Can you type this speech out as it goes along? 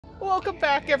Welcome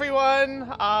back,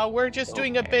 everyone. We're just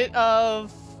doing a bit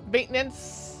of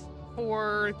maintenance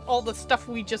for all the stuff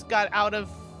we just got out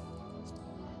of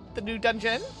the new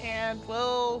dungeon, and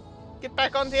we'll get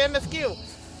back onto MSQ.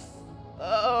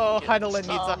 Oh, Heidelin needs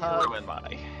a hug.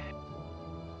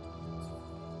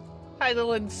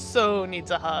 Heidelin so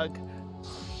needs a hug.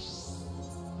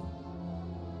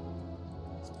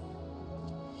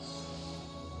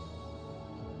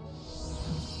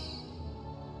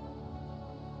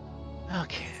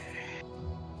 Okay.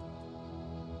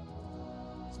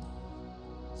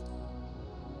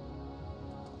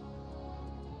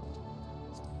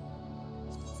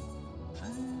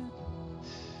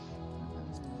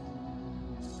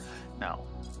 No.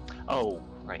 Oh,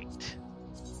 right.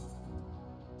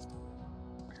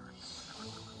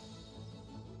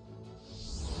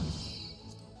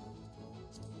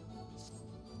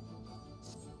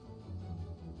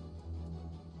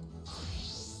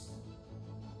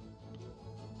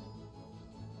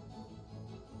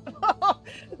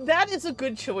 That is a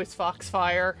good choice,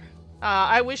 Foxfire.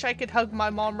 I wish I could hug my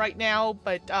mom right now,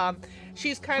 but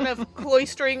she's kind of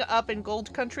cloistering up in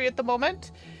Gold Country at the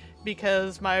moment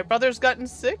because my brother's gotten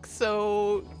sick,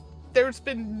 so there's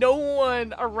been no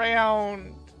one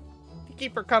around to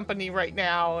keep her company right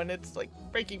now, and it's like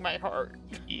breaking my heart.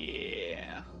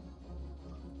 Yeah.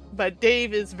 But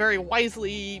Dave is very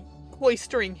wisely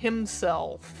cloistering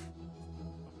himself.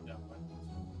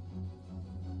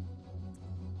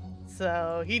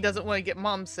 So he doesn't want to get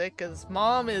Mom sick, because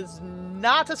Mom is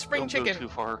not a spring chicken. Don't go too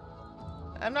far.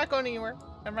 I'm not going anywhere.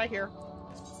 I'm right here.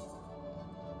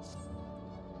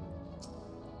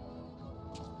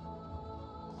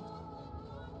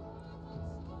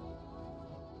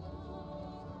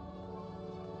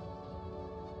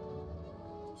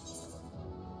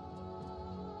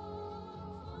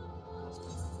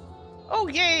 Oh,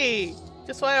 yay!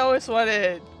 Just what I always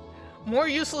wanted. More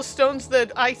useless stones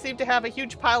that I seem to have a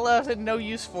huge pile of and no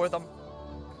use for them.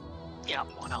 Yeah,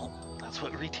 well, that's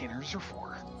what retainers are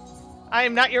for. I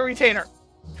am not your retainer.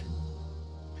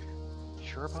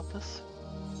 Sure about this?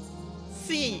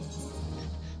 C.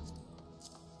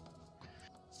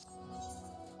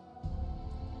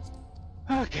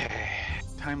 Okay,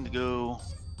 time to go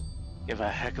give a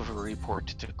heck of a report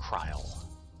to Kryle.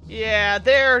 Yeah,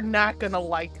 they're not gonna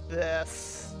like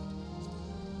this.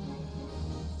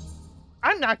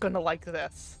 I'm not gonna like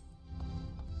this.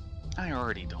 I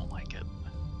already don't like it.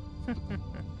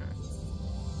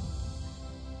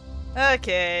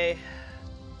 Okay.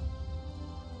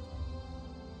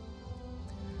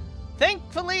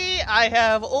 Thankfully, I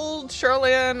have old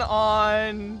Sherlin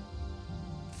on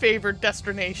favored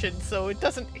destination, so it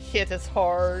doesn't hit as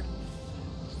hard.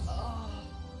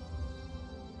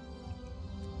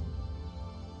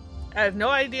 I have no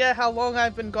idea how long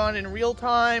I've been gone in real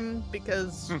time,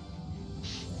 because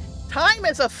time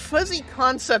is a fuzzy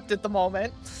concept at the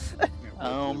moment.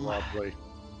 Lovely.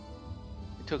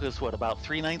 It took us, what, about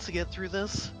 3 nights to get through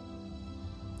this?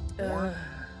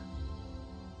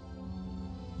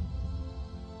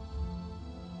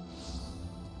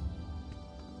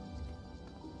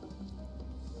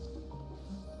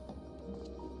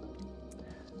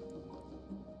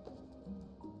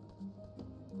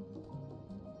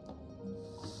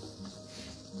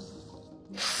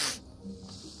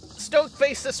 Stoic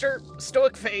face, sister.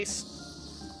 Stoic face.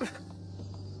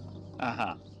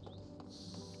 Uh-huh.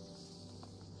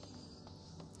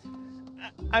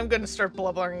 I'm gonna start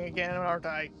blubbering again, aren't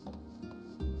I?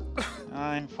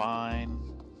 I'm fine.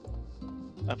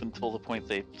 Up until the point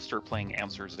they start playing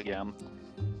answers again.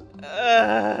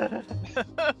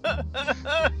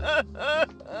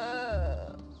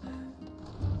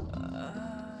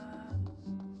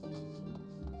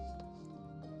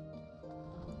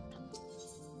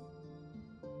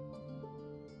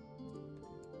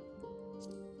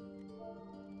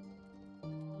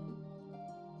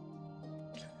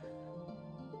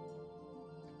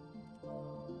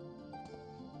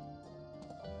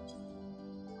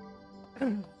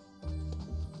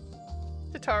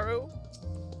 Tataru.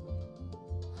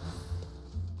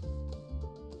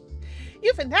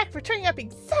 You've a knack for turning up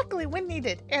exactly when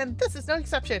needed, and this is no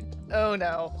exception. Oh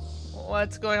no.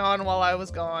 What's going on while I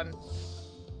was gone?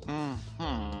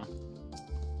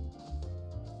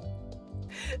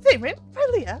 Tayrin,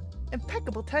 Rylea,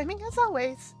 impeccable timing as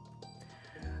always.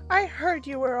 I heard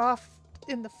you were off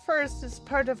in the first as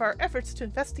part of our efforts to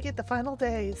investigate the final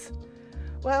days.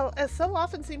 Well, as so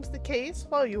often seems the case,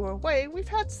 while you were away, we've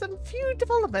had some few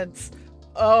developments.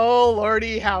 Oh,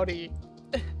 lordy howdy.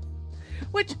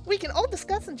 Which we can all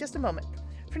discuss in just a moment.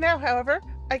 For now, however,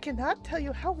 I cannot tell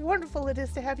you how wonderful it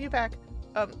is to have you back.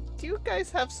 Do you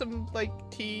guys have some, like,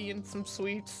 tea and some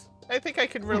sweets? I think I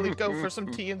could really go for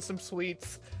some tea and some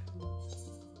sweets.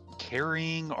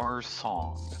 Carrying our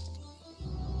song.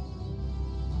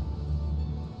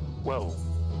 Whoa.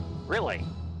 Really?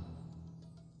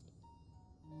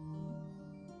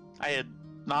 I had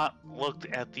not looked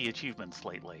at the achievements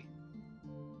lately.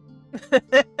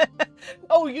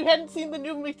 Oh, you hadn't seen the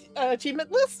new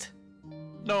achievement list?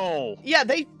 No. Yeah,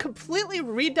 they completely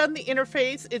redone the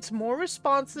interface. It's more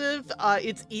responsive.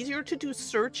 It's easier to do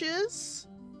searches.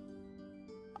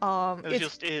 It's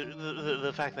just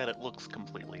the fact that it looks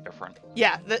completely different.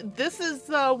 Yeah, this is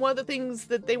one of the things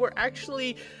that they were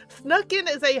actually snuck in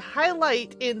as a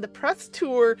highlight in the press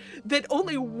tour that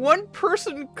only one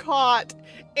person caught,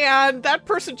 and that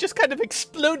person just kind of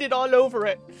exploded all over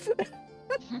it.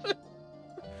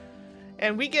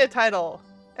 And we get a title,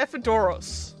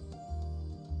 Ephidoros.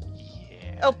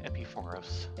 Yeah, Oh.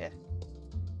 Epiphoros. Yeah.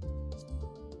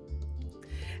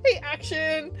 Hey,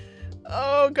 action!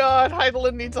 Oh god,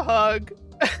 Heidelin needs a hug.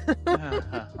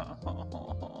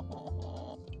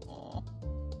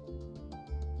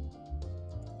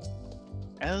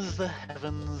 As the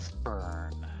heavens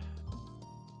burn.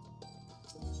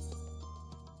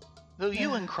 Though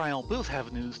you and Kryl both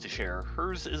have news to share,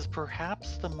 hers is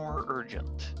perhaps the more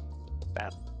urgent.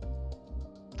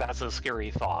 That's a scary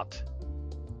thought.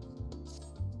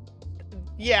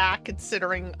 Yeah,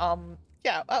 considering,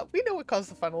 we know what caused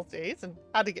the final days and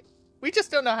how to get... We just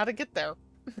don't know how to get there.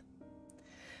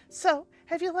 So,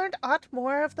 have you learned aught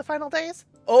more of the final days?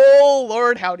 Oh,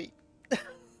 Lord howdy.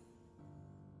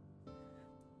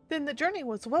 Then the journey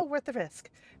was well worth the risk.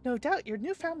 No doubt your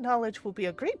newfound knowledge will be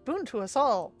a great boon to us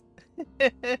all.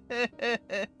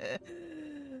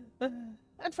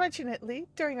 Unfortunately,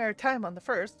 during our time on the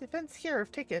First, events here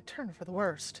have taken a turn for the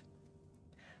worst.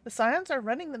 The Scions are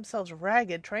running themselves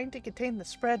ragged trying to contain the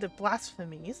spread of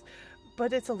blasphemies,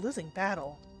 but it's a losing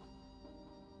battle.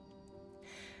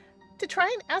 To try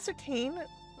and ascertain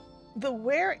the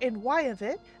where and why of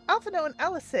it, Alphino and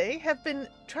Alice have been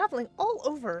traveling all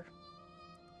over.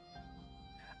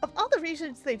 Of all the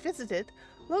regions they visited,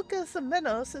 Locus and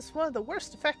Menos is one of the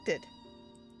worst affected.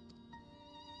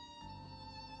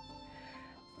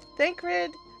 Thancred,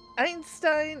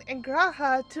 Einstein, and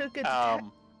Graha took a...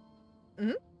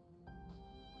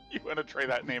 You want to try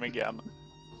that name again?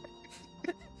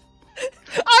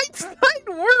 Einstein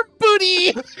Worm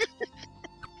Booty! Give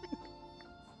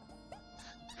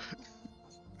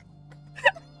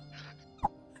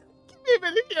me a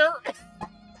minute here.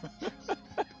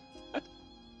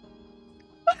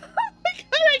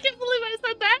 I can't believe I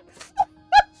said that.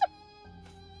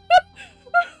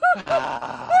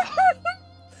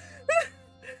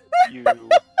 You.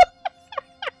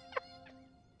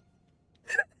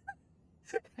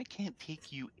 I can't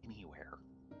take you anywhere.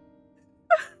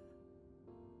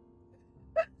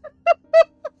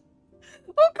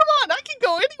 Oh, come on, I can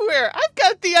go anywhere. I've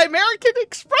got the American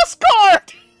Express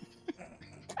card.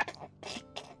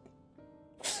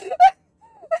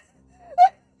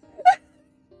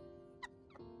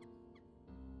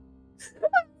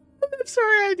 I'm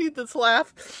sorry, I need this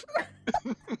laugh.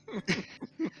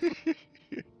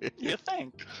 You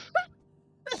think?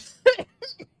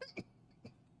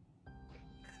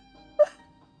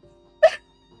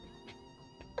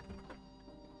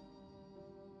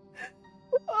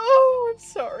 Oh, I'm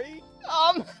sorry.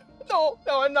 No,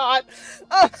 I'm not.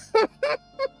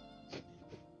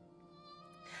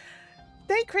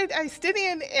 Thancred,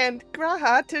 Istinian, and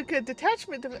Graha took a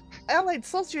detachment of allied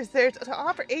soldiers there to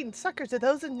offer aid and succor to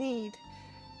those in need.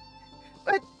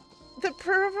 But the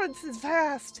province is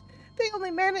vast. They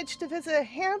only managed to visit a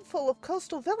handful of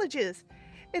coastal villages,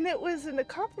 and it was an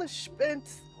accomplishment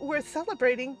worth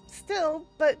celebrating still,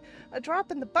 but a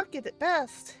drop in the bucket at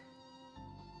best.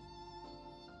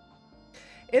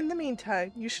 In the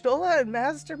meantime, Y'shtola and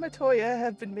Master Matoya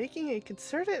have been making a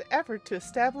concerted effort to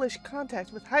establish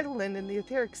contact with Heidelin in the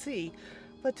Etheric Sea,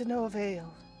 but to no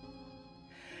avail.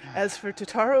 As for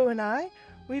Totaro and I,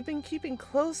 we've been keeping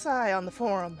close eye on the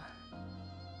Forum.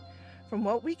 From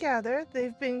what we gather,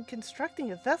 they've been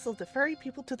constructing a vessel to ferry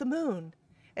people to the moon,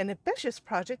 an ambitious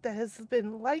project that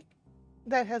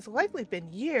has likely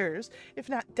been years, if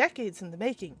not decades in the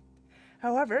making.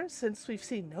 However, since we've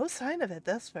seen no sign of it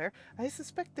thus far, I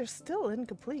suspect they're still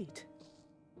incomplete.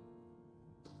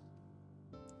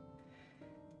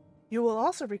 You will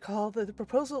also recall the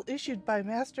proposal issued by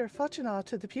Master Fochinal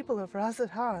to the people of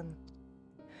Razathan.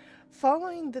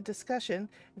 Following the discussion,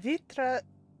 Vitra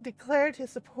declared his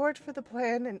support for the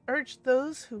plan and urged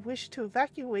those who wish to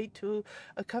evacuate to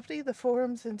accompany the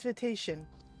Forum's invitation.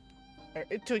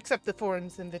 To accept the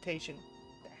Forum's invitation.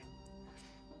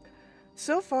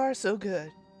 So far, so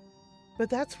good. But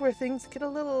that's where things get a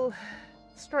little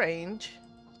strange.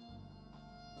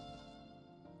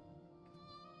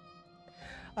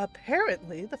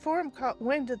 Apparently, the Forum caught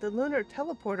wind of the lunar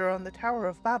teleporter on the Tower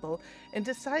of Babel and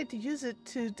decided to use it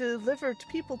to deliver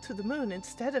people to the moon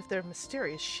instead of their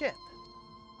mysterious ship.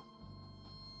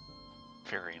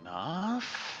 Fair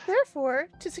enough. Therefore,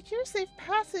 to secure safe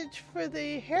passage for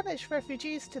the Hanish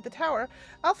refugees to the tower,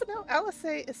 Alphino, Alice,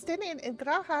 Estinian, and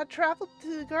Graha traveled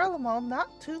to Garlemald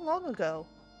not too long ago.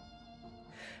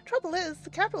 Trouble is, the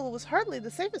capital was hardly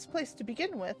the safest place to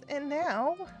begin with, and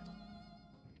now...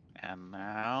 And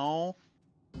now...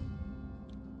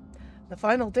 the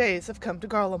final days have come to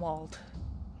Garlemald.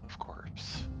 Of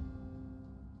course.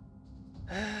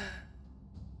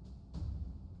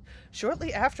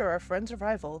 Shortly after our friend's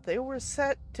arrival, they were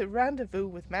set to rendezvous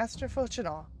with Master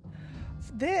Fauchenat.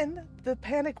 Then, the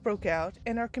panic broke out,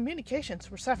 and our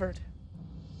communications were severed.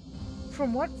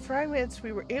 From what fragments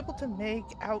we were able to make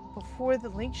out before the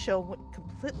link show went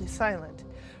completely silent,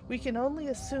 we can only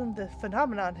assume the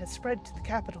phenomenon has spread to the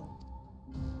capital.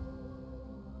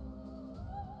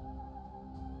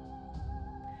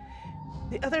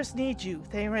 The others need you,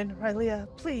 Tayrin, Rylea.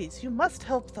 Please, you must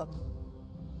help them.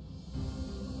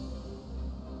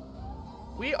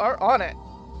 We are on it.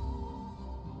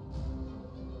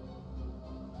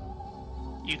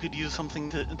 You could use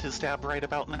something to stab right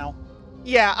about now?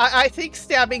 Yeah, I think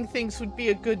stabbing things would be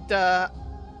a good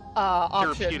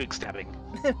option. Therapeutic stabbing.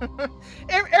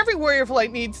 Every Warrior of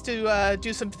Light needs to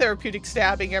do some therapeutic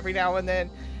stabbing every now and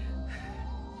then.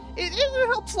 It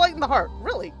helps lighten the heart,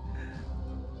 really.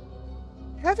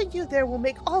 Having you there will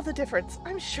make all the difference,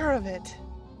 I'm sure of it.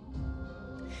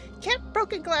 Camp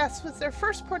Broken Glass was their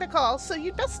first port of call, so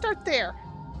you'd best start there.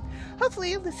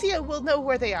 Hopefully, Lucia will know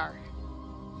where they are.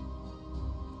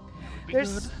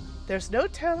 There's no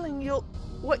telling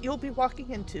what you'll be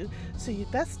walking into, so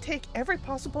you'd best take every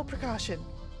possible precaution.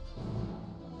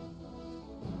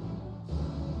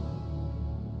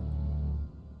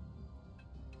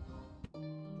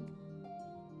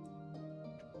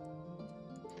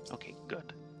 Okay,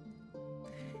 good.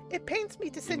 It pains me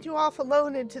to send you off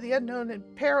alone into the unknown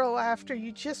and peril after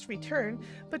you just returned,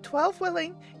 but 12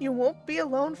 willing, you won't be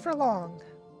alone for long.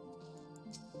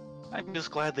 I'm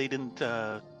just glad they didn't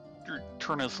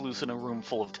turn us loose in a room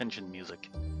full of tension music.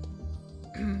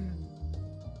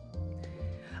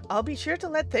 I'll be sure to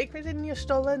let Tayrin and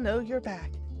Yustola know you're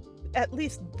back. At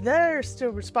least they're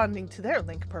still responding to their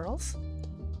link pearls.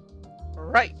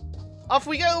 Right. Off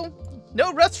we go!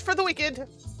 No rest for the wicked!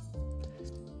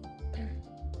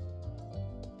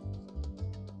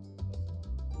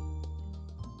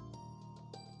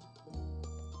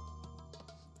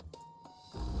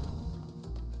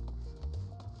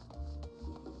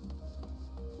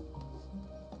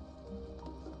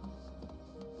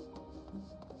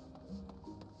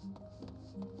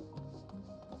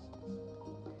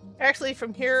 Actually,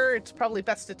 from here, it's probably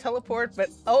best to teleport, but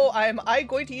oh, am I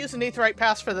going to use an Aetheryte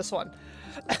Pass for this one?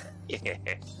 Yeah.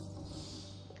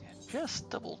 Just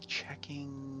double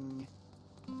checking.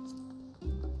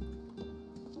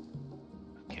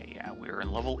 Okay, yeah, we're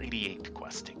in level 88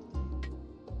 questing.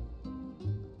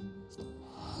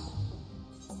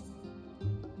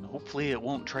 Hopefully it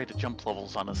won't try to jump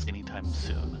levels on us anytime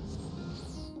soon.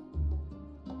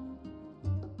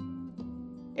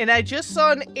 And I just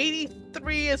saw an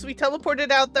 83 as we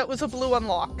teleported out that was a blue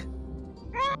unlock.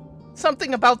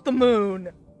 Something about the moon.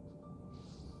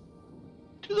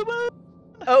 To the moon!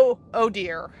 Oh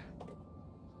dear.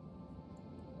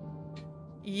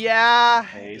 Yeah.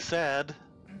 Hey, sad.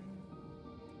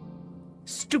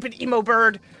 Stupid emo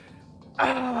bird.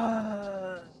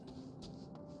 I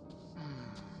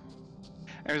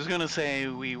was gonna say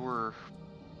we were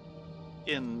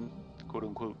in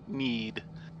quote-unquote need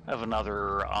of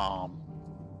another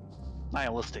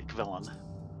nihilistic villain,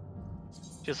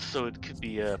 just so it could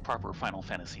be a proper Final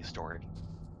Fantasy story.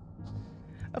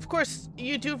 Of course,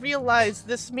 you do realize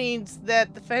this means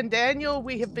that the Fandaniel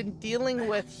we have been dealing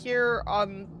with here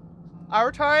on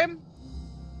our time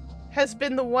has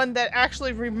been the one that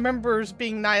actually remembers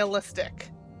being nihilistic.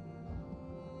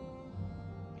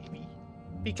 Maybe.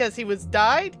 Because he was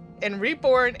died and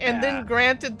reborn and Yeah. then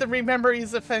granted the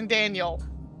memories of Fandaniel.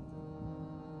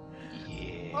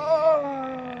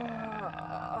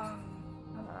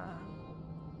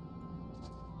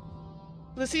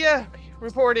 Lucia,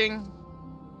 reporting.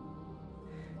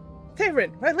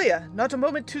 Tayrin, Rylea, not a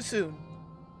moment too soon.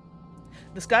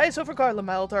 The skies over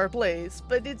Garlemald are ablaze,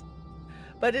 but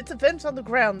it's events on the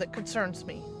ground that concerns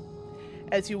me.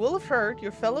 As you will have heard,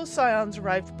 your fellow scions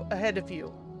arrived ahead of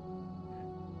you.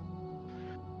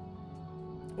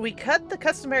 We cut the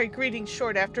customary greeting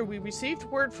short after we received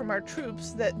word from our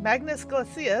troops that Magnus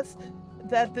Glacius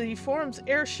that the Forum's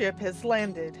airship has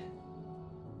landed.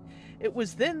 It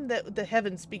was then that the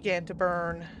heavens began to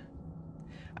burn.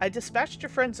 I dispatched your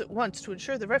friends at once to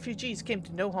ensure the refugees came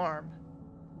to no harm.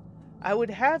 I would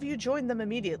have you join them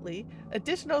immediately.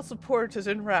 Additional support is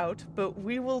en route, but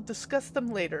we will discuss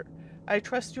them later. I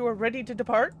trust you are ready to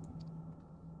depart?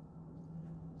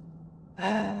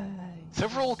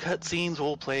 Several cutscenes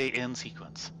will play in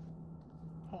sequence.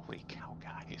 Holy cow,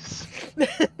 guys.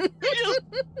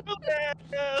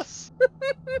 Yes!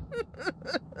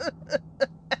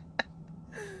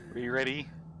 Are you ready?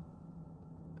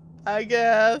 I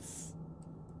guess.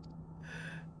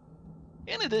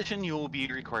 In addition, you will be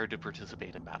required to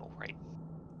participate in battle, right?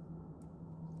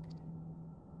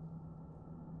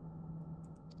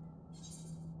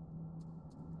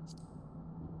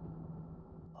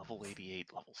 Level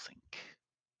 88, level sync.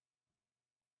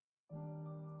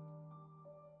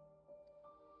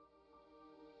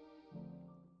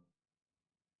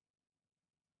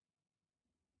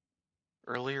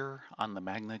 Earlier on the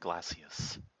Magna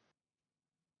Glacius.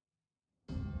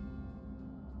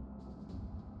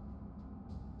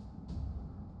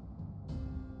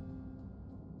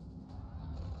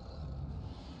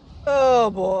 Oh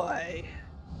boy.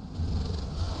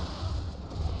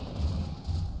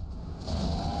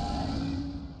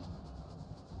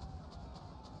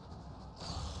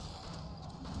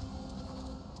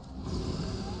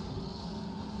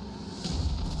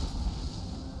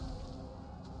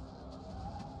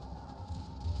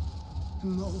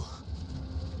 No.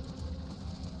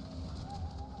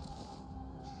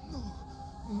 No.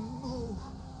 No.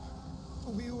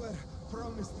 We were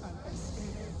promised an escape.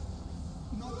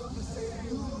 Not the same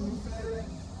you who fled.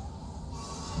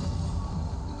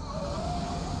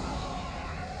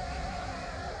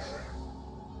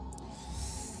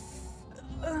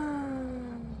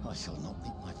 I shall not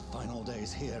meet my final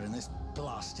days here in this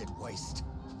blasted waste.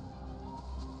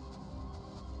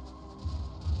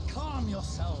 Calm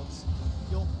yourselves.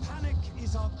 Your panic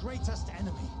is our greatest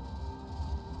enemy.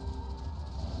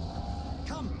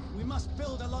 Come, we must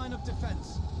build a line of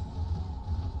defense.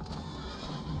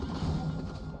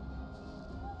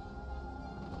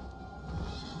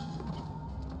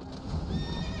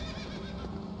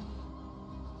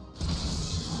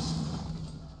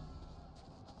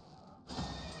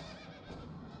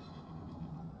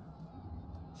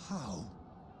 How?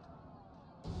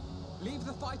 Leave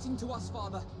the fighting to us,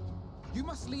 Father. You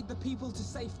must lead the people to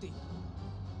safety.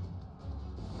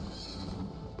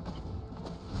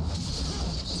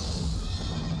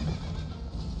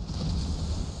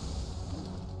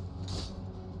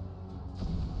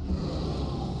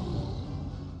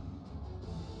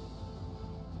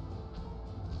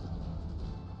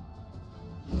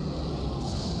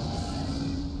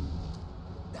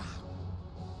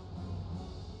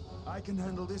 I can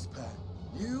handle this pair.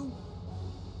 You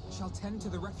shall tend to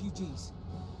the refugees.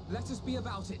 Let us be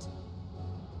about it.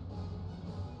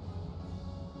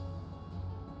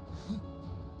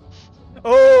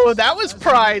 Oh, that was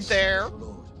pride there.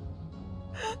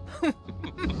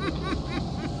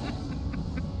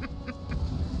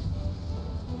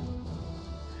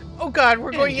 Oh god,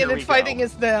 we're going in and fighting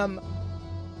as them.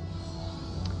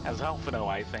 As Alphino,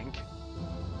 I think.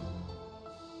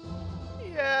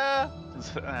 Yeah.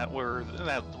 That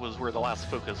was where the last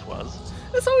focus was.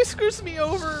 This always screws me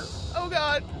over. Oh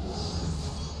god.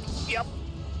 Yep.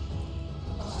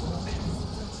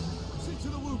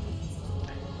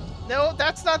 No,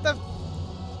 that's not the...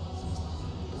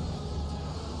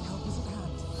 Help is at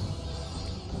hand.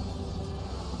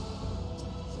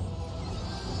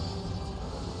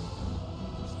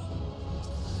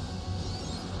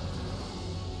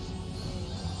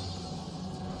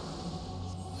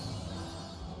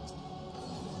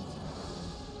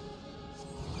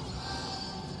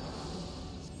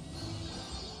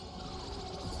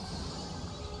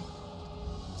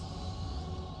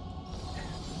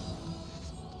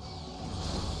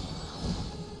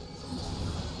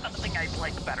 Something I'd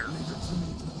like better.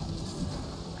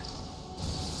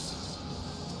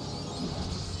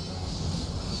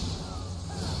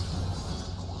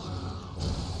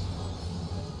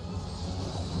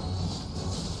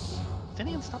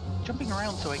 Dinian, stop jumping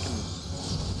around so I can...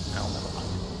 Oh, never mind.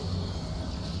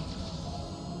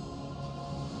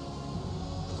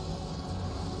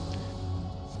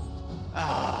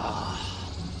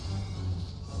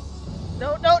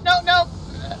 No.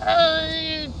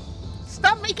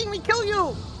 Stop making me kill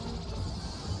you!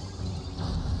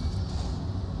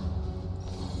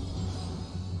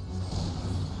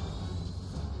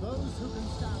 Those who can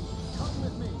stand, come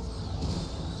with me.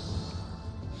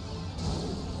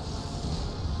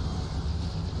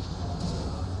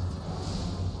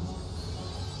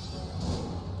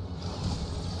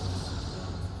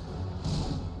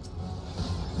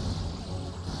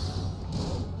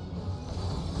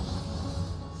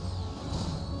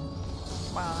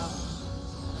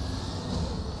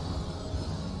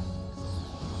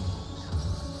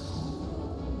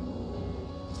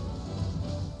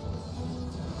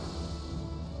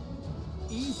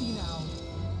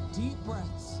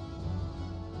 breaths.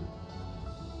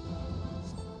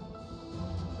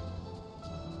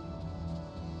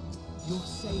 You're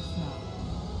safe now.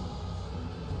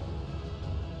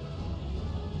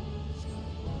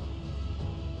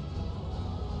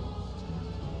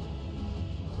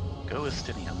 Go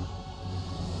Estinian.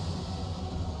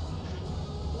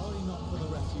 Worry not for the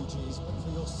refugees, but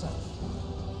for yourself.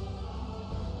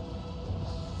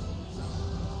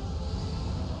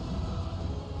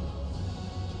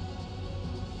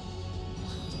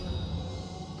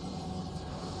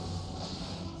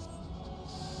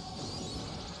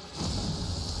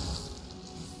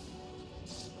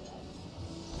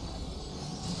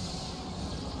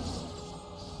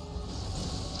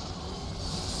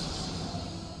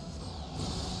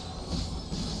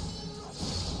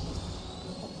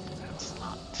 That's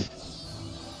not.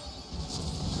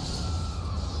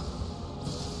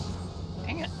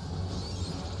 Dang it.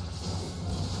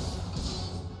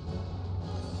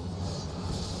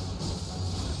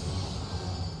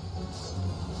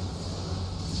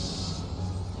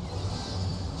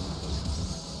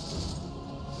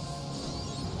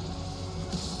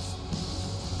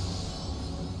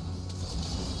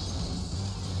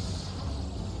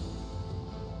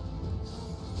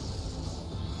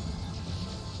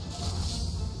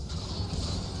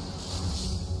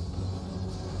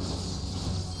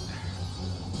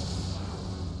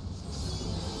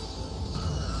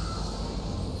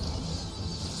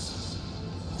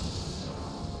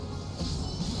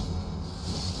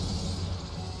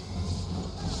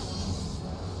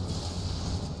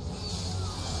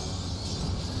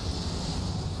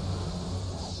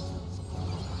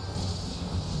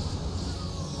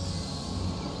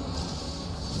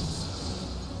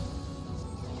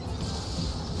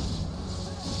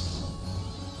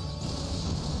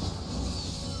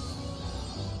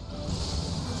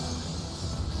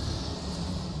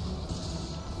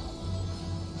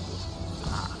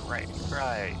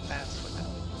 Right, that's what that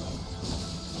was.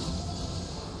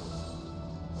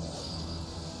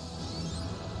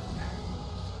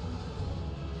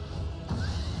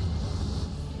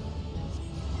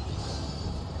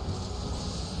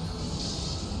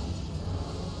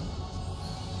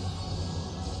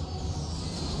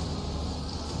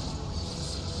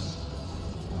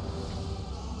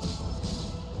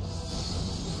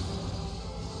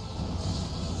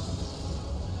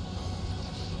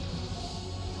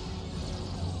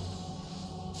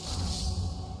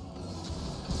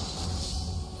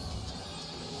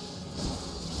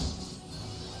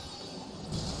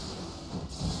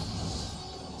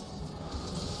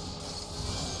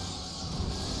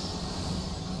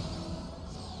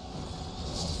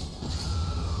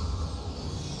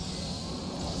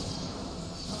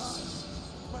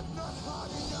 But not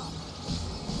hard enough!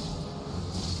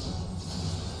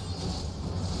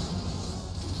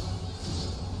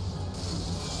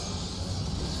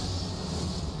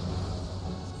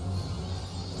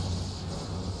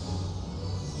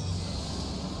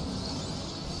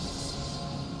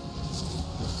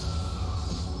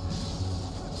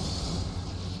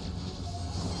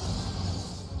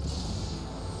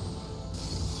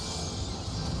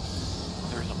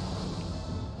 There's a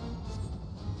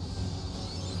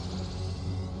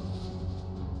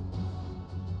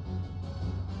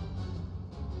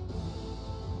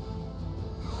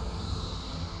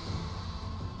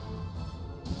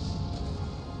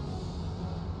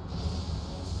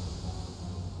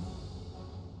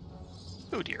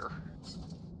oh dear.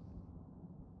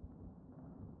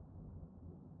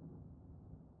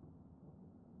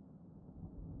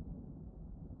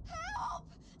 Help!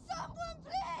 Someone,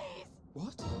 please!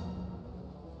 What?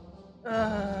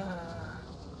 No.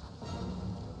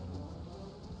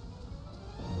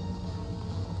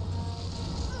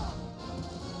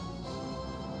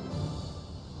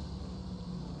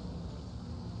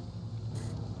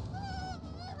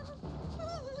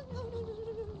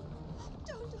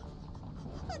 Don't.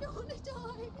 I don't want to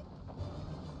die.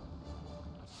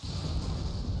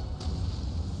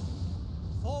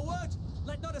 Forward!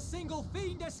 Let not a single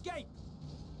fiend escape!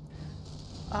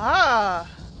 Ah,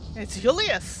 it's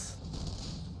Julius.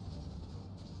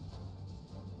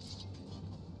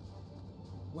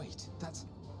 Wait, that's...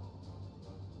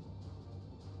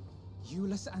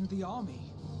 Euless and the army.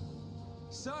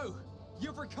 So,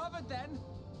 you've recovered then?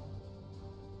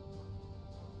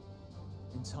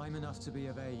 In time enough to be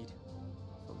of aid,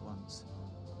 for once.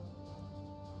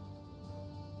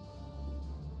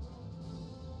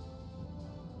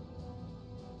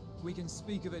 We can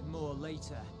speak of it more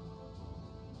later.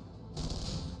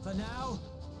 For now,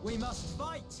 we must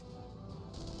fight!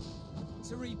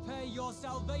 To repay your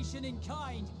salvation in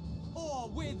kind, or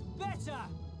with better!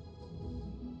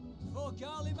 For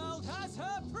Garlemald has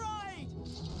her pride!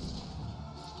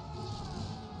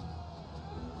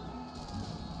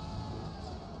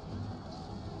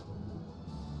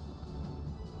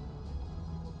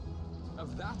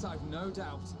 Of that I've no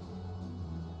doubt.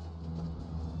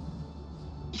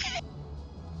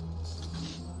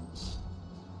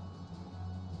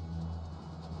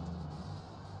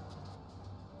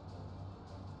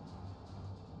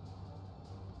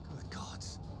 Good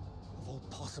gods. Of all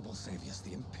possible saviors,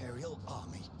 the Imperial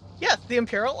Army. Yes, the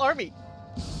Imperial Army.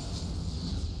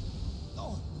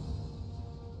 Oh!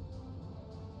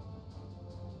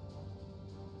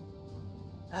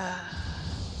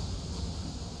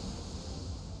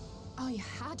 I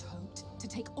had hoped to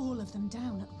take all of them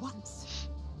down at once.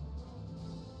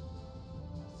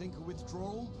 Think a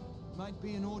withdrawal might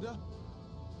be in order?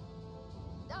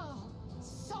 Oh,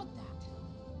 sod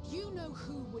that. You know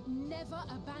who would never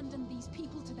abandon these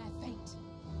people to their fate.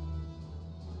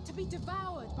 To be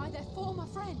devoured by their former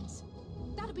friends.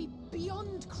 That'd be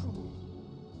beyond cruel.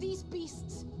 These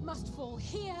beasts must fall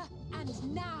here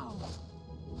and now.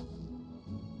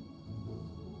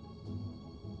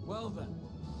 Well then,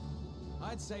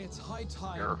 I'd say it's high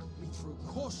time Sure. we threw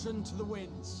caution to the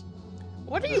winds.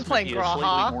 What are This you playing, might be a slightly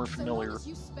Graha? more So long familiar. as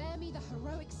you spare me the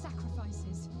heroic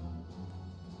sacrifices.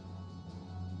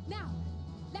 Now,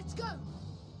 let's go.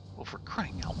 Well, for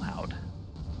crying out loud.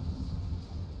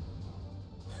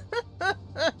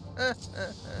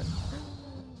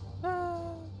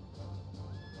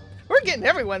 We're getting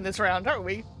everyone this round, aren't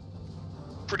we?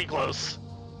 Pretty close.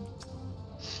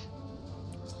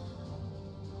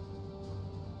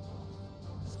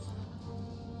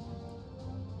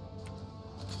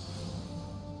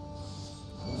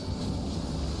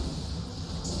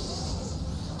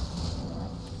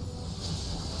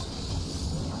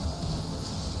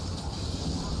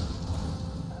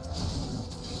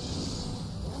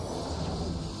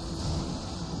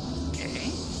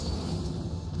 Okay.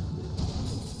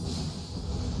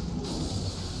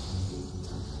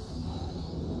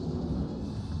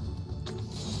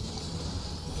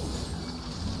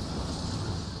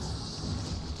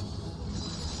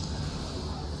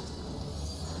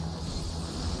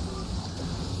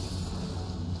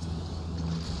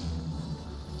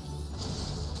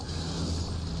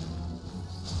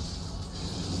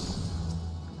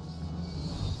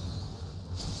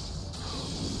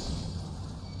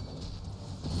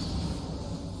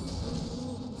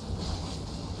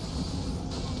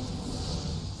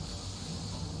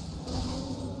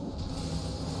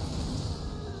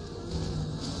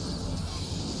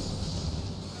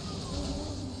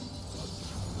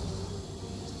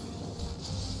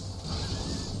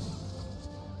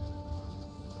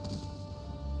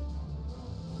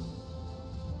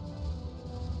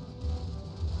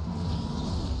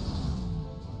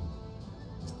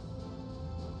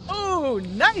 Ooh,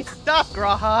 nice stuff,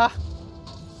 Graha.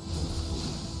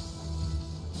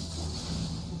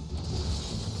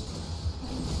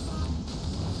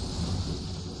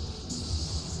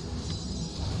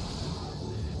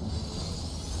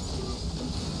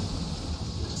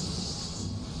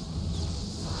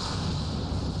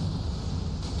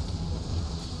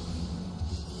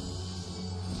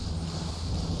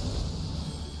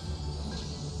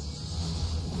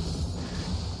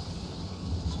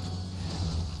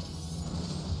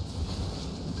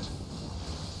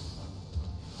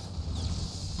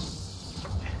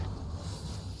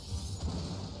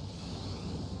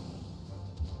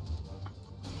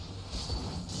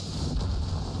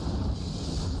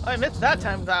 I missed that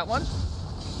time with that one.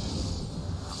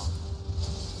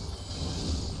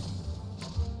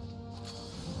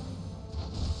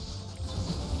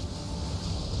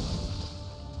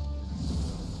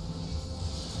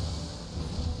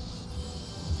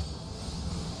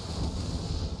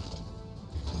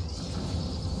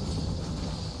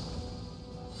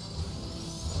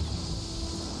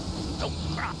 Oh,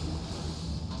 crap.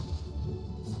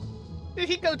 Did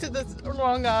he go to the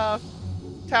wrong tower?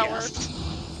 Yes.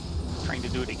 Trying to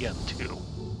do it again, too.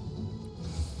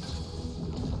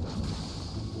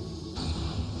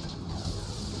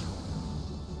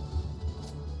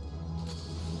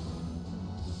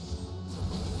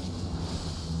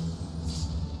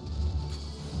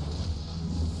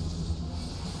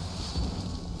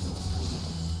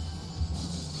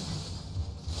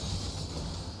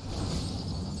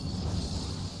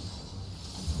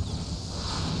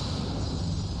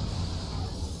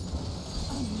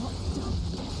 I'm not done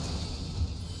yet.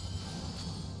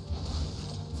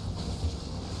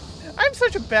 I'm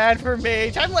such a bad for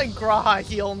mage. I'm like, Graha,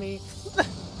 heal me.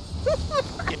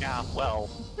 Yeah, well,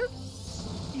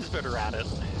 he's better at it.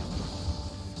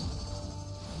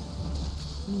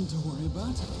 Nothing to worry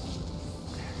about.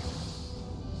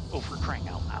 Oh, for crying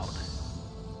out loud.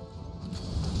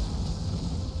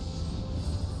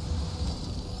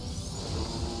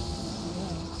 The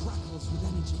air crackles with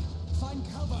energy. Find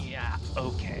cover. Yeah,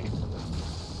 okay.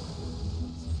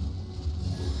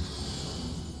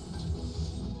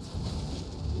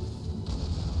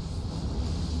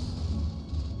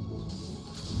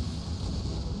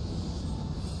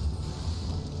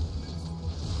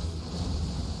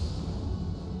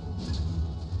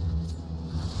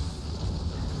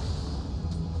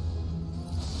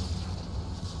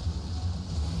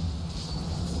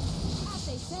 As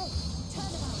they say,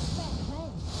 turnabout fair play.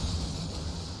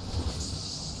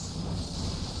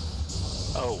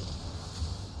 Oh.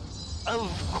 Of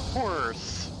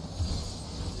course.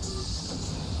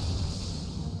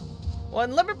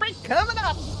 One limit break coming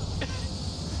up!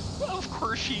 Of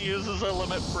course she uses a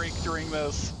limit break during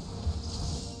this.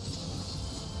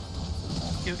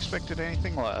 You expected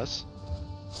anything less?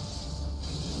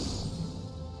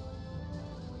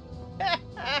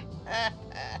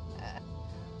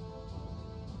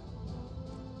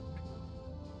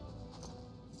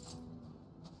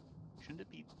 Shouldn't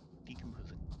it be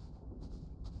decomposing?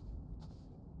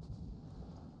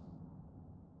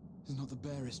 There's not the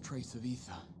barest trace of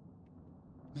ether.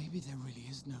 Maybe there really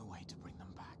is no way to bring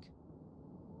them back.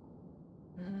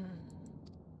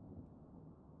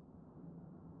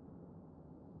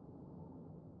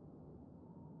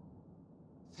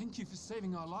 Thank you for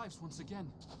saving our lives once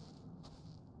again.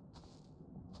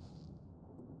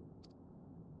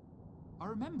 I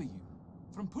remember you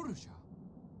from Purusha.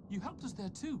 You helped us there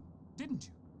too, didn't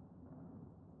you?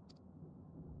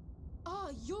 Ah,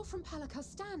 you're from Palaka's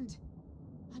stand.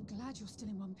 I'm glad you're still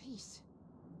in one piece.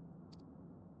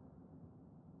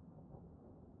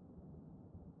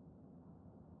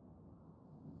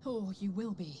 Or you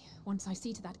will be, once I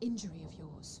see to that injury of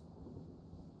yours.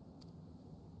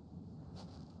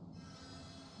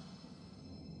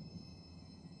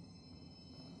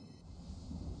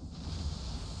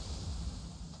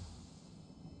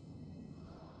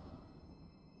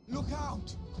 Look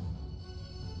out!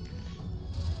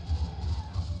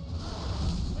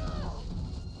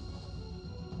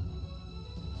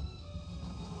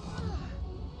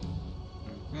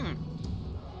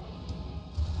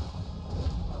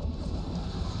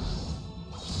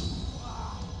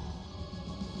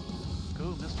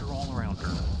 Go, Mr.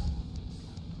 All-Arounder.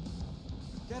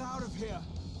 Get out of here!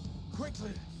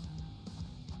 Quickly!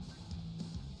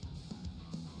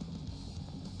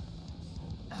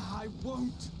 I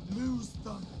won't lose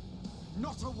them!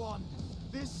 Not a one!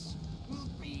 This will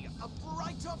be a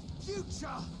brighter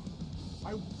future!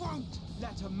 I won't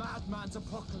let a madman's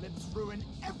apocalypse ruin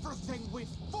everything we've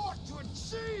fought to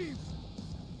achieve!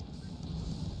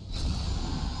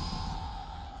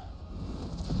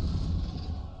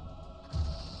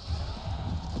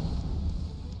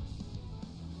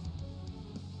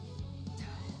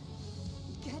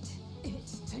 Get it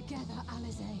together,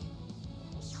 Alizé.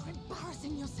 You're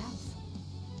embarrassing yourself.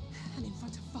 And in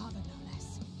front of Father, no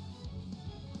less.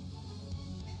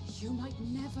 You might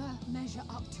never measure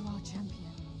up to our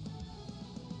champion.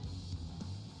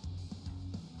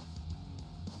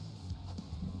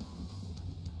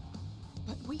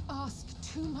 But we ask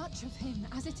too much of him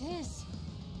as it is.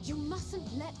 You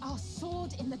mustn't let our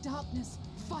sword in the darkness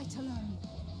fight alone.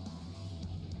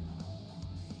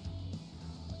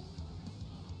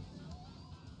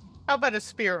 How about a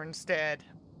spear instead?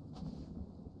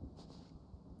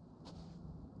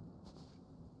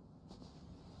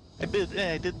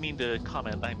 I did mean to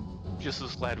comment, I'm just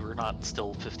as glad we're not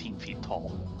still 15 feet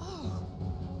tall. Oh,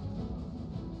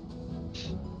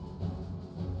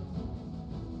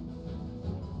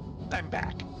 I'm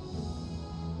back.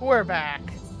 We're back.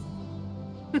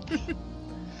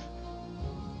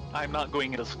 I'm not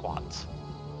going into squats.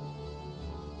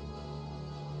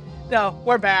 No,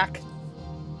 we're back.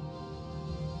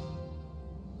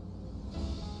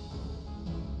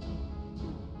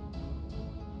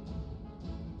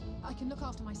 I can look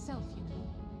after myself, you know.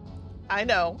 I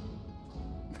know.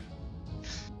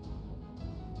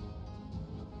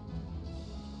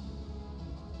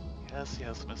 Yes,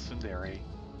 yes, Miss Sundari.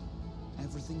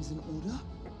 Everything's in order,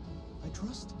 I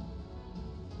trust?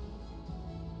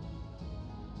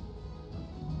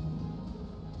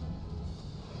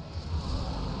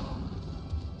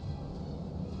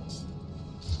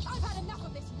 I've had enough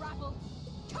of this rabble.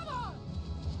 Come on!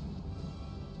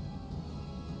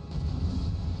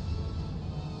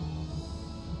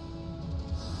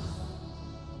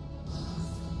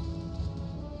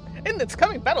 In this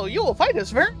coming battle, you will fight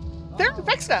us, very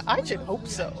vexed. I should hope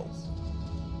so.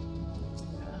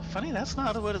 Funny, that's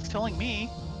not what it's telling me.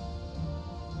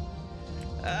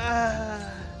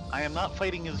 I am not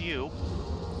fighting as you.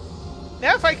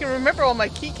 Now if I can remember all my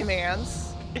key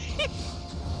commands.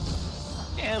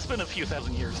 Yeah, it's been a few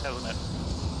thousand years, hasn't it?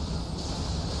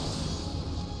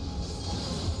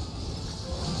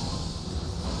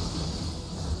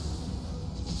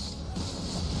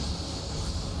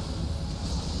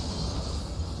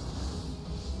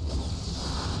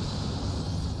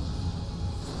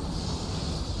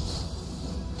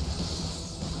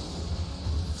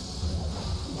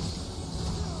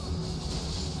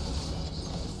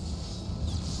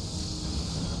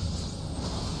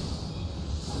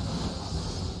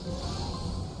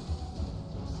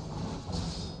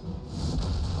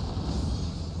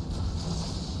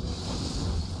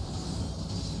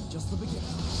 Just the beginning.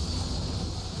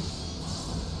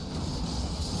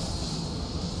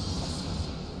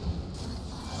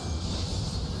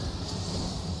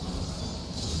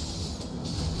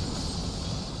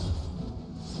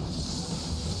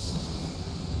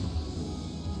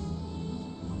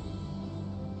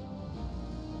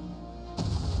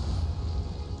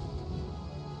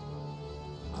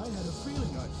 I had a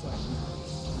feeling I'd find you.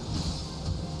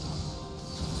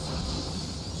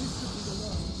 This should be the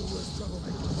last of the worst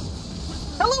troublemakers.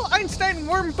 Hello, Einstein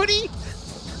Worm Buddy!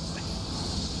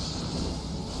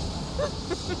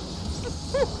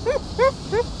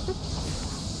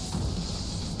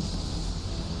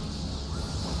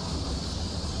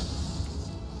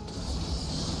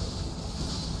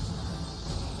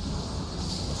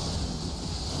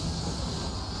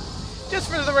 Just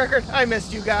for the record, I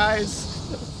missed you guys.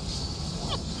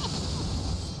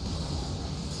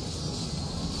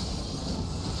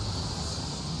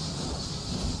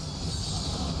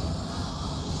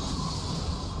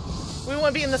 We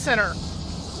want to be in the center.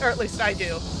 Or at least I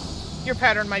do. Your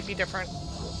pattern might be different.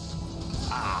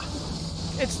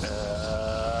 It's...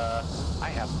 I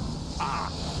have,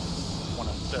 one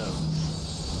of those.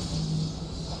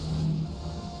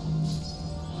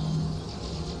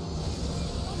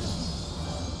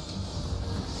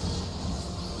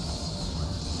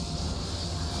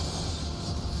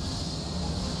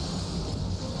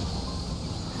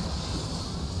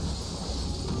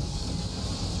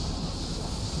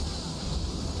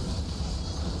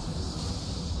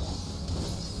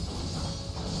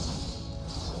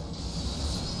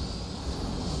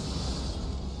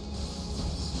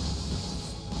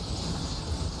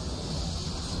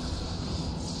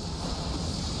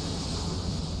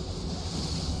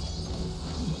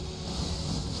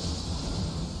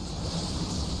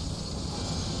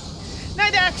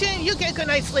 Night action! You get good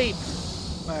night's sleep!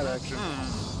 Night action.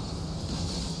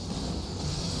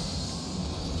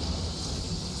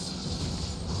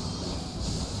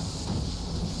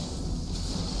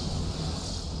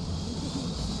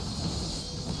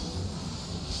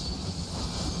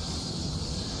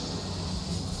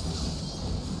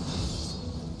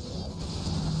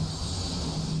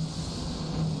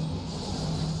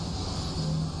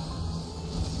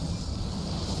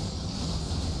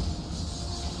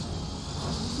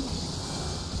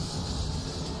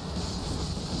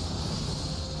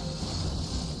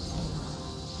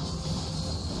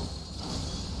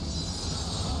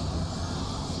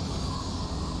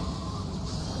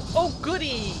 Oh,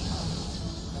 goody!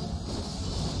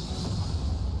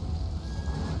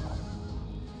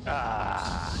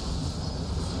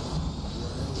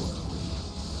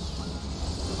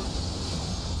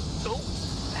 Oh,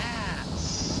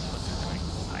 that's what they're doing.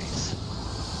 Nice.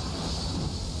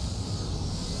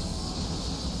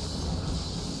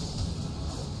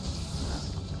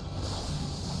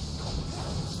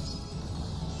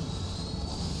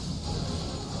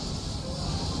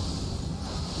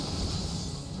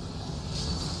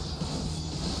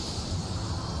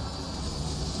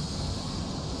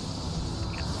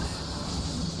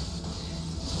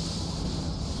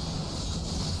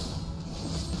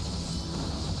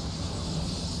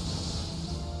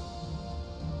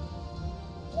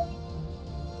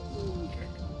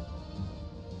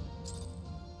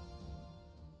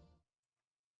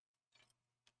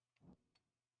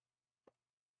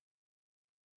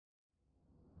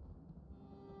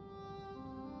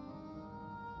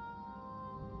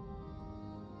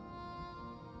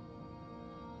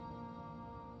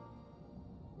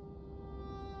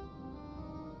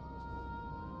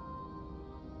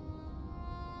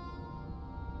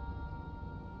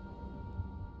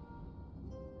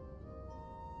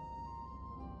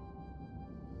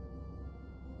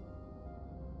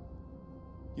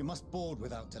 You must board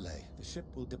without delay. The ship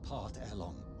will depart ere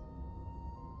long.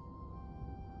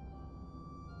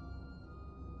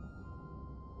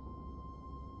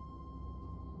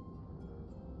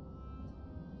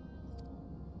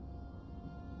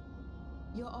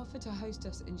 Your offer to host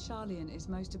us in Sharlayan is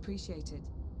most appreciated.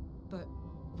 But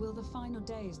will the final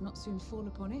days not soon fall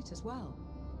upon it as well?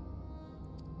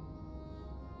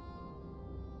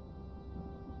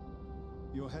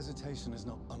 Your hesitation is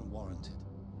not unwarranted.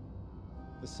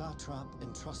 The satrap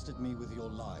entrusted me with your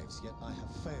lives, yet I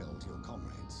have failed your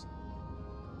comrades.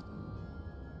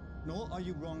 Nor are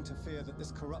you wrong to fear that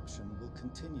this corruption will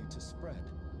continue to spread.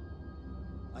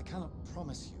 I cannot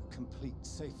promise you complete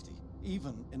safety,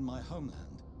 even in my homeland.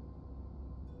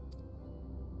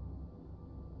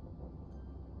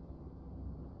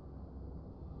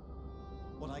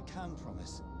 What I can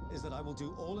promise is that I will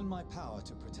do all in my power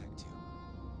to protect you.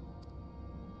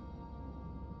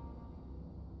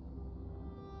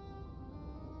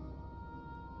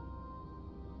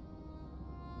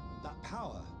 That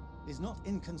power is not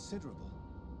inconsiderable.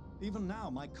 Even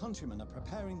now, my countrymen are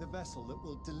preparing the vessel that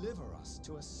will deliver us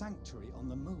to a sanctuary on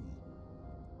the moon.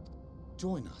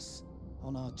 Join us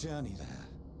on our journey there,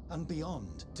 and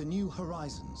beyond, to new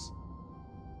horizons.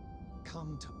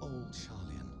 Come to old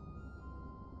Sharlayan,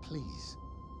 please.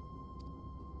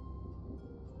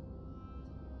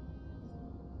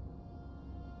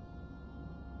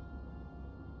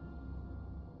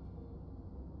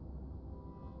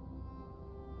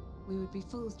 We would be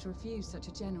fools to refuse such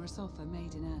a generous offer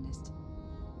made in earnest.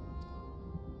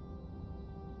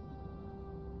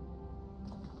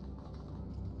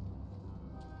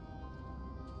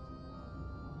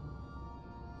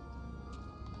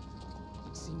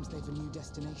 It seems they've a new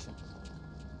destination.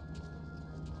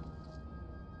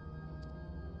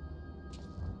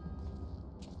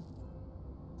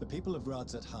 The people of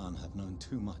Radzat-Han have known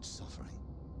too much suffering.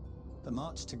 The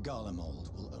march to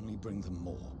Garlemald will only bring them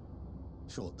more,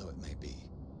 short though it may be.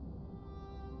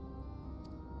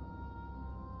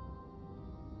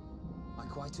 I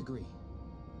quite agree.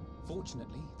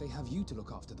 Fortunately, they have you to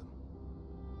look after them.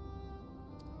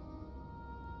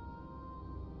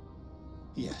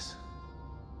 Yes.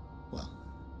 Well.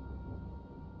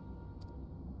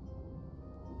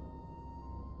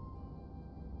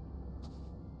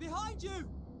 Behind you!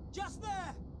 Just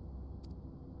there!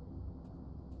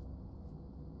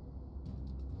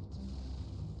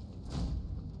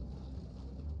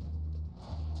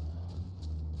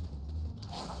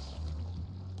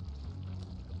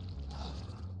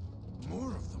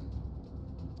 More of them.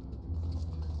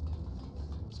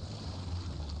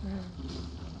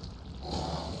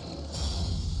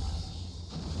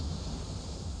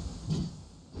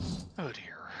 Oh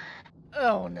dear.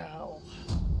 Oh no.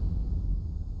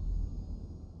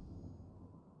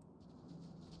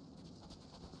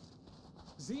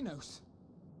 Xenos!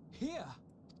 Here!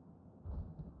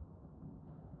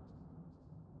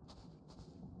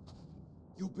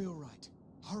 You'll be all right.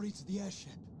 Hurry to the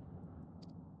airship.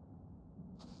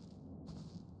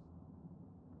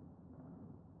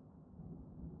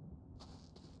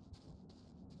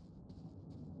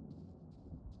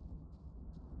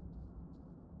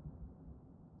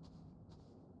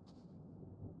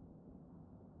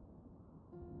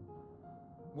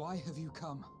 Why have you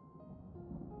come?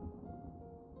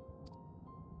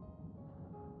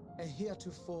 A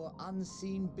heretofore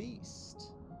unseen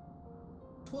beast.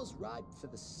 'Twas ripe for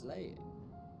the slaying.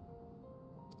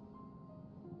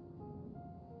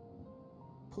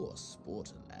 Poor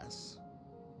sport, alas.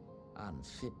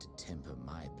 Unfit to temper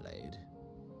my blade.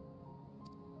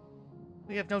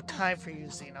 We have no time for you,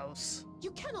 Xenos.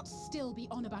 You cannot still be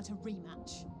on about a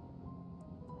rematch.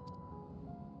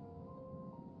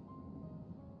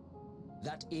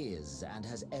 That is, and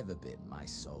has ever been, my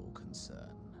sole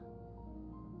concern.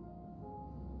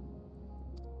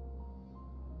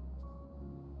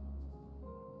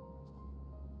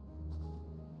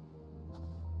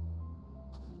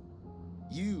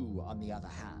 You, on the other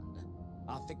hand,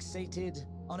 are fixated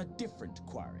on a different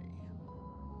quarry.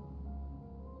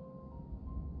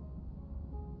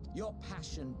 Your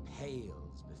passion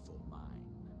pales before mine,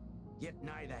 yet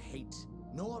neither hate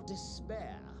nor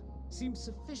despair seems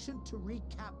sufficient to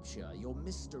recapture your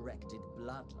misdirected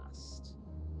bloodlust.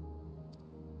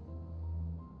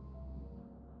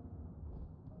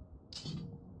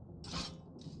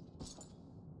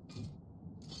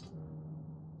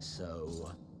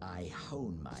 So, I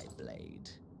hone my blade,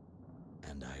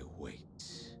 and I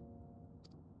wait.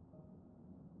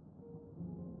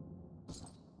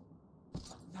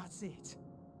 That's it.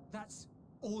 That's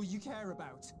all you care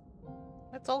about.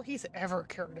 That's all he's ever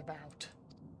cared about.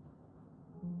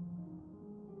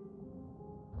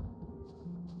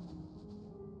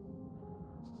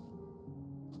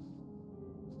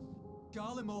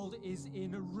 Garlemald is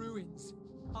in ruins.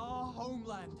 Our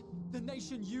homeland, the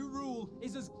nation you rule,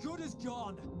 is as good as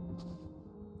gone.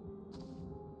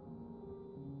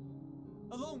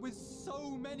 along with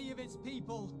so many of its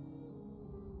people.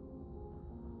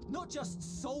 Not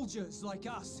just soldiers like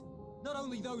us, not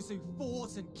only those who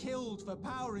fought and killed for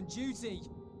power and duty.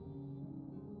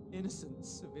 Innocent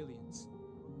civilians.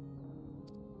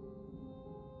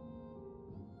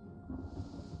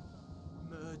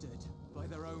 Murdered by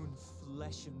their own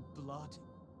flesh and blood.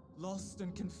 Lost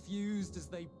and confused as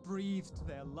they breathed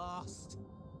their last.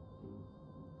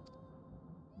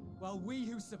 While we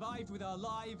who survived with our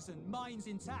lives and minds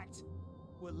intact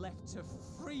were left to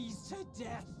freeze to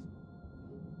death.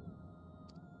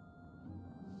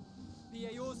 The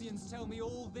Eorzeans tell me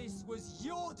all this was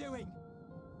your doing!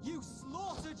 You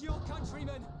slaughtered your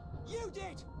countrymen! You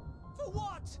did! For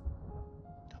what?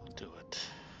 Don't do it.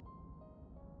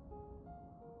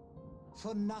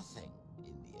 For nothing, in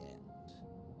the end.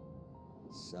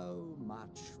 So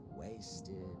much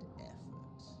wasted effort.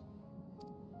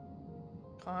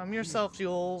 Calm yourself,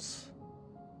 Jules.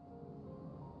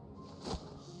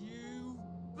 You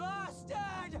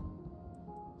bastard!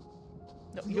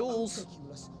 No, For your own Jules. sake,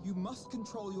 Euless, you must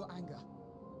control your anger.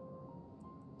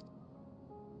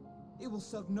 It will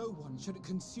serve no one should it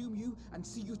consume you and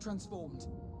see you transformed.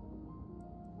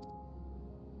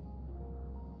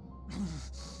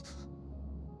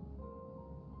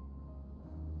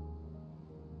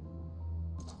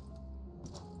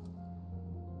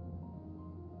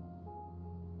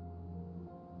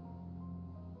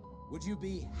 Would you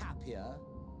be happier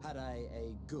had I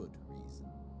a good reason?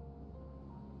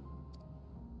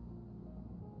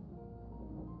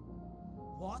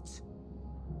 What?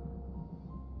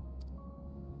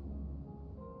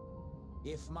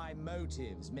 If my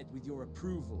motives met with your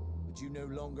approval, would you no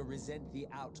longer resent the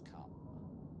outcome?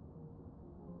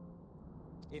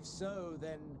 If so,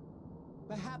 then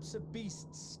perhaps a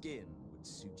beast's skin would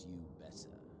suit you better.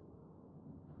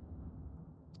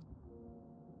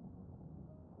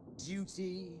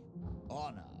 Duty,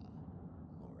 honor,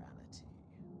 morality.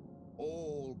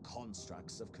 All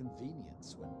constructs of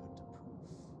convenience when put to proof.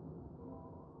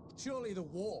 Surely the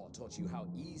war taught you how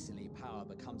easily power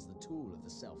becomes the tool of the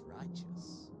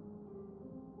self-righteous.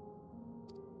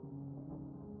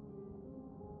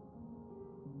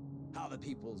 How the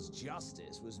people's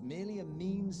justice was merely a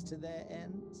means to their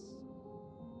ends.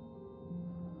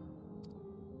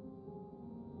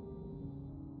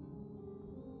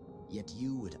 Yet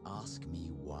you would ask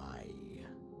me why.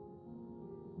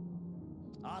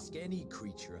 Ask any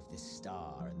creature of this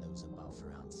star and those above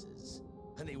for answers,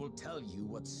 and they will tell you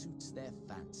what suits their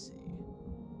fancy.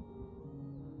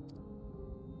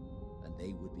 And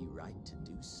they would be right to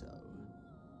do so.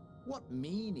 What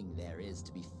meaning there is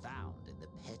to be found in the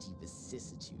petty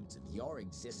vicissitudes of your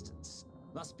existence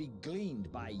must be gleaned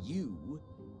by you,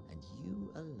 and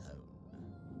you alone.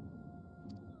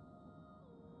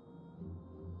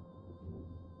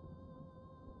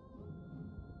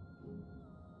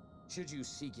 Should you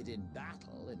seek it in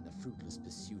battle in the fruitless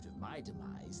pursuit of my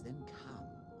demise, then come.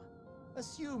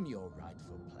 Assume your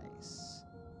rightful place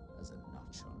as a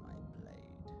notch on my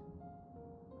blade.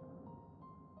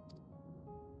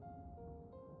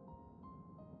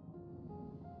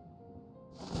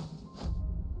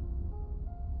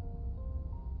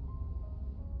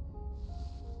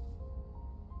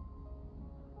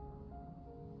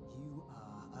 You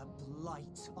are a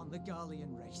blight on the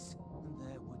Garlean race, and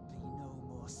there would be no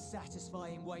more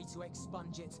satisfying way to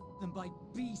expunge it than by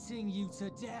beating you to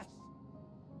death.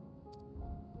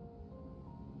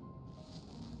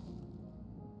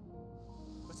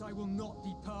 But I will not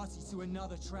be party to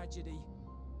another tragedy.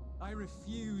 I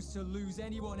refuse to lose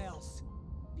anyone else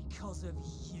because of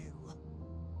you.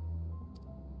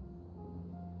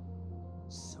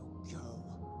 So go.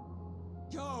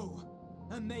 Go!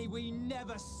 And may we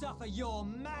never suffer your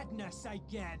madness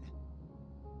again!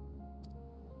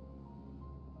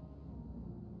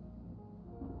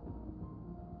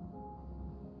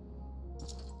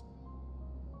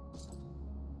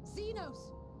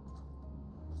 Xenos!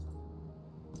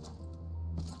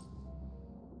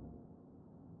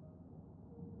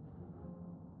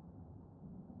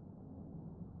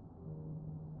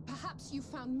 Perhaps you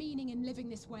found meaning in living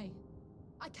this way.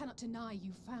 I cannot deny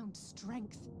you found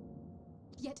strength.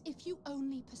 Yet if you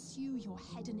only pursue your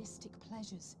hedonistic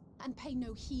pleasures and pay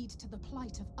no heed to the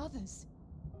plight of others,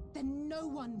 then no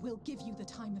one will give you the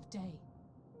time of day.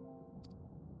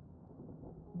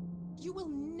 You will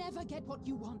never get what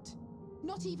you want,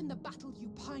 not even the battle you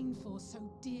pine for so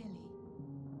dearly.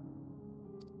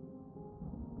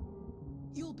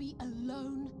 You'll be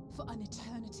alone for an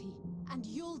eternity, and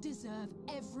you'll deserve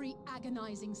every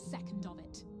agonizing second of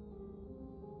it.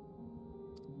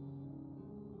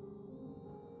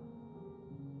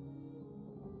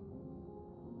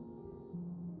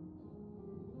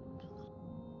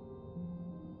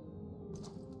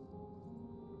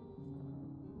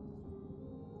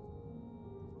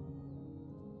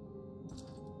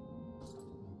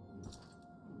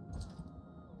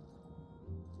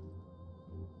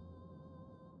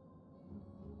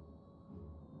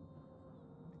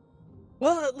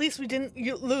 Well, at least we didn't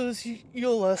lose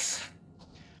Euless.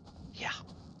 Yeah.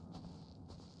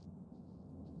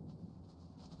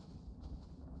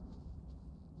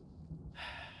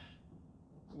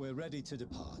 We're ready to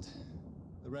depart.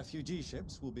 The refugee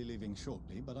ships will be leaving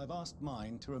shortly, but I've asked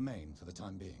mine to remain for the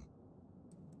time being.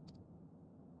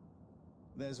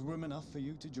 There's room enough for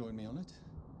you to join me on it,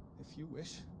 if you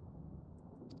wish.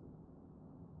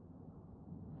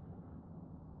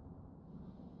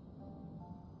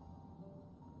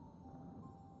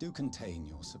 Do contain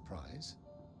your surprise.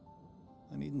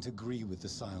 I needn't agree with the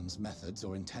Scion's methods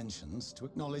or intentions to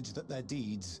acknowledge that their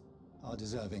deeds are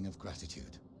deserving of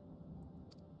gratitude.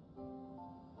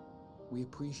 We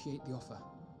appreciate the offer.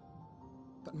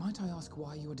 But might I ask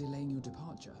why you are delaying your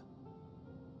departure?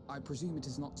 I presume it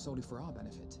is not solely for our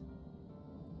benefit.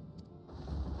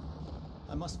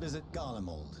 I must visit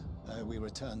Garlemald ere we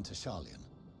return to Sharlayan.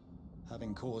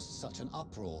 Having caused such an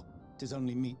uproar, it is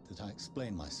only meet that I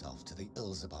explain myself to the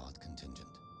Ilzabard contingent.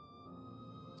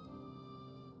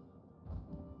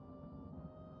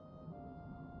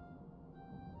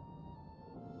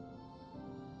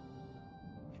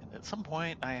 And at some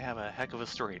point, I have a heck of a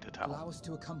story to tell. Allow us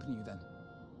to accompany you then.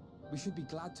 We should be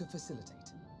glad to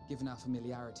facilitate, given our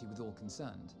familiarity with all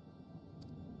concerned.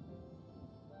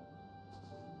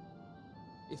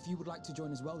 If you would like to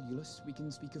join as well, Euless, we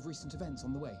can speak of recent events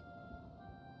on the way.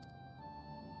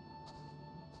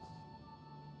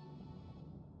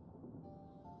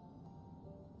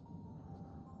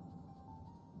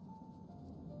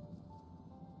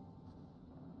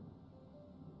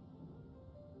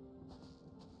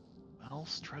 Well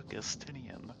struck,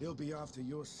 Estinian. He'll be off to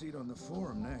your seat on the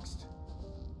forum next.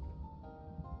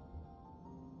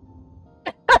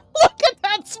 Look at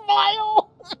that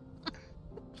smile!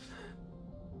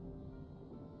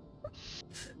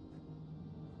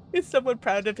 Is someone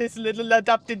proud of his little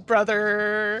adopted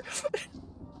brother?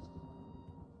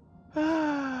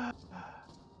 And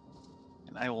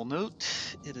I will note,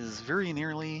 it is very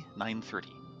nearly 9:30.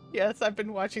 Yes, I've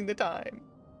been watching the time.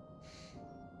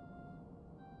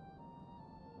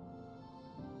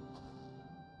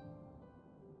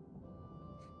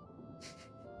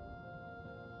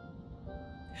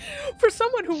 For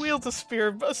someone who wields a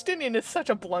spear, Estinian is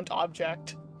such a blunt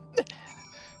object.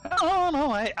 Oh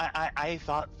no, I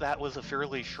thought that was a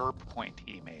fairly sharp point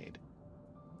he made.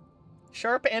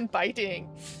 Sharp and biting.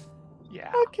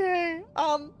 Yeah. Okay,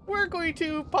 we're going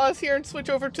to pause here and switch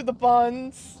over to the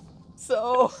buns.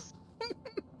 So,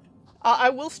 I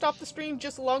will stop the stream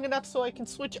just long enough so I can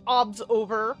switch obs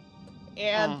over,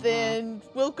 and then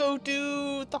we'll go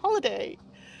do the holiday.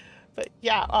 But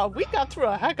yeah, we got through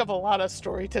a heck of a lot of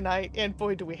story tonight, and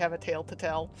boy do we have a tale to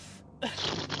tell.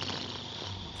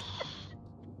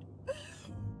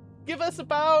 Give us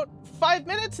about 5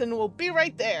 minutes and we'll be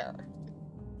right there.